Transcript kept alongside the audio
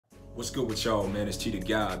What's good with y'all, man? It's T the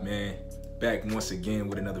God, man. Back once again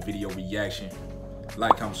with another video reaction.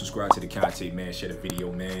 Like, comment, subscribe to the content, man. Share the video,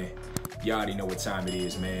 man. Y'all already know what time it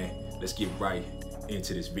is, man. Let's get right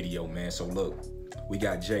into this video, man. So look, we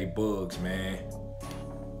got Boogs, man.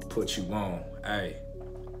 Put you on. Hey,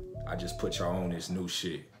 I just put y'all on this new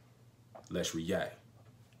shit. Let's react.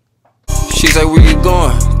 She's like, where you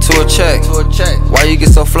going? To a check. Why you get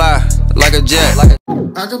so fly? Like a jet.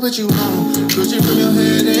 I can put you on. Gucci from your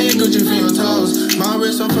head and Gucci from your toes. My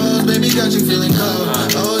wrist on froze, baby, got you feeling cold.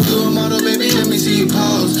 Oh, you a model, baby, let me see you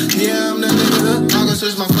pose. Yeah, I'm that nigga, I can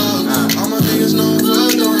switch my clothes. All my niggas know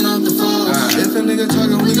for going up the floor. If a nigga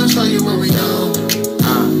talking, we gon' show you where we go.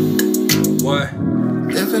 What?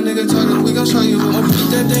 If a nigga talking, we gon' show you where we go.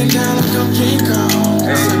 Beat that thing down like I'm King Kong.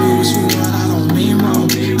 I said me what you want, I don't mean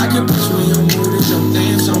wrong. I can put you in your mood, it's your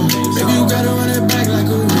dance song. Baby, you gotta run it back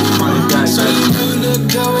like a real. So you look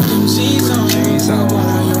good with them jeans on. What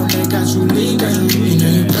on your neck got you leaking. You know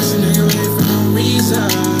you pressing in your head for no reason.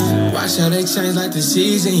 Watch how they change like the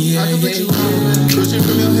season, yeah. I can put you on. Gucci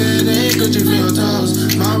from your head and Gucci from your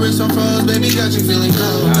toes. My wrist on froze, baby, got you feeling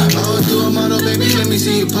cold. Oh, you a model, baby, let me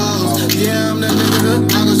see you pose. Yeah, I'm that nigga,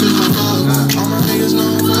 I can switch my clothes. All my niggas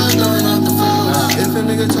know for going up the floor. If a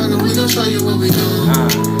nigga talking, we gon' show you what we do.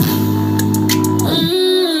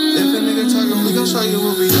 If a nigga talking, we gon' show you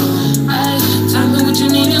what we do. Tell me what you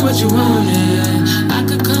need and what you want, yeah. I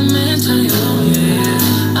could come and turn you on, yeah.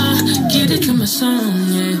 Get it to my song,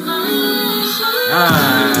 yeah.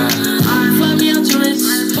 Fly me out to Ritz,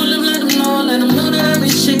 pull up, let them know that I be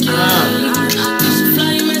shaking. You should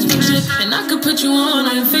fly you match my shit, and I could put you on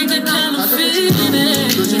and fake a kind of feeling.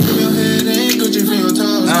 Gucci from your head and Gucci from your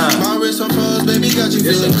toes. My wrist on froze, baby, got you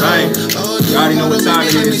feeling cold. Oh, you already know what time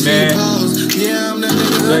it is, man. Yeah, I'm that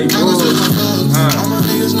nigga, I can switch my clothes. All my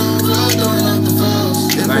niggas know I'm going up the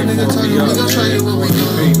floors. If a nigga talking, we gon' show you what we do.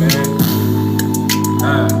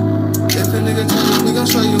 If a nigga talking, we gon'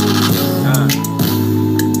 show you what we do.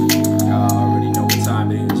 Y'all already know what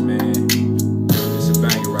time it is, man. It's a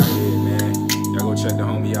banger right here, man. Y'all go check the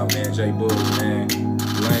homie out, man. Boogs, man.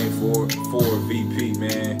 Lane4vp,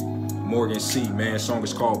 man. Morgan C, man. Song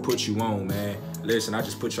is called Put You On, man. Listen, I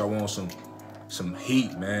just put y'all on some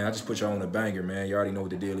heat, man. I just put y'all on a banger, man. You already know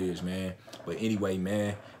what the deal is, man. But anyway,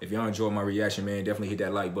 man, if y'all enjoyed my reaction, man, definitely hit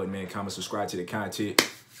that like button, man. Comment, subscribe to the content.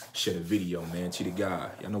 Share the video, man. T the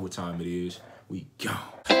God. Y'all know what time it is. We gone.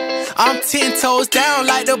 I'm 10 toes down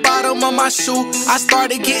like the bottom of my shoe. I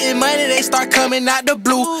started getting money, they start coming out the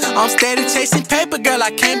blue. I'm steady chasing paper, girl,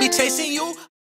 I can't be chasing you.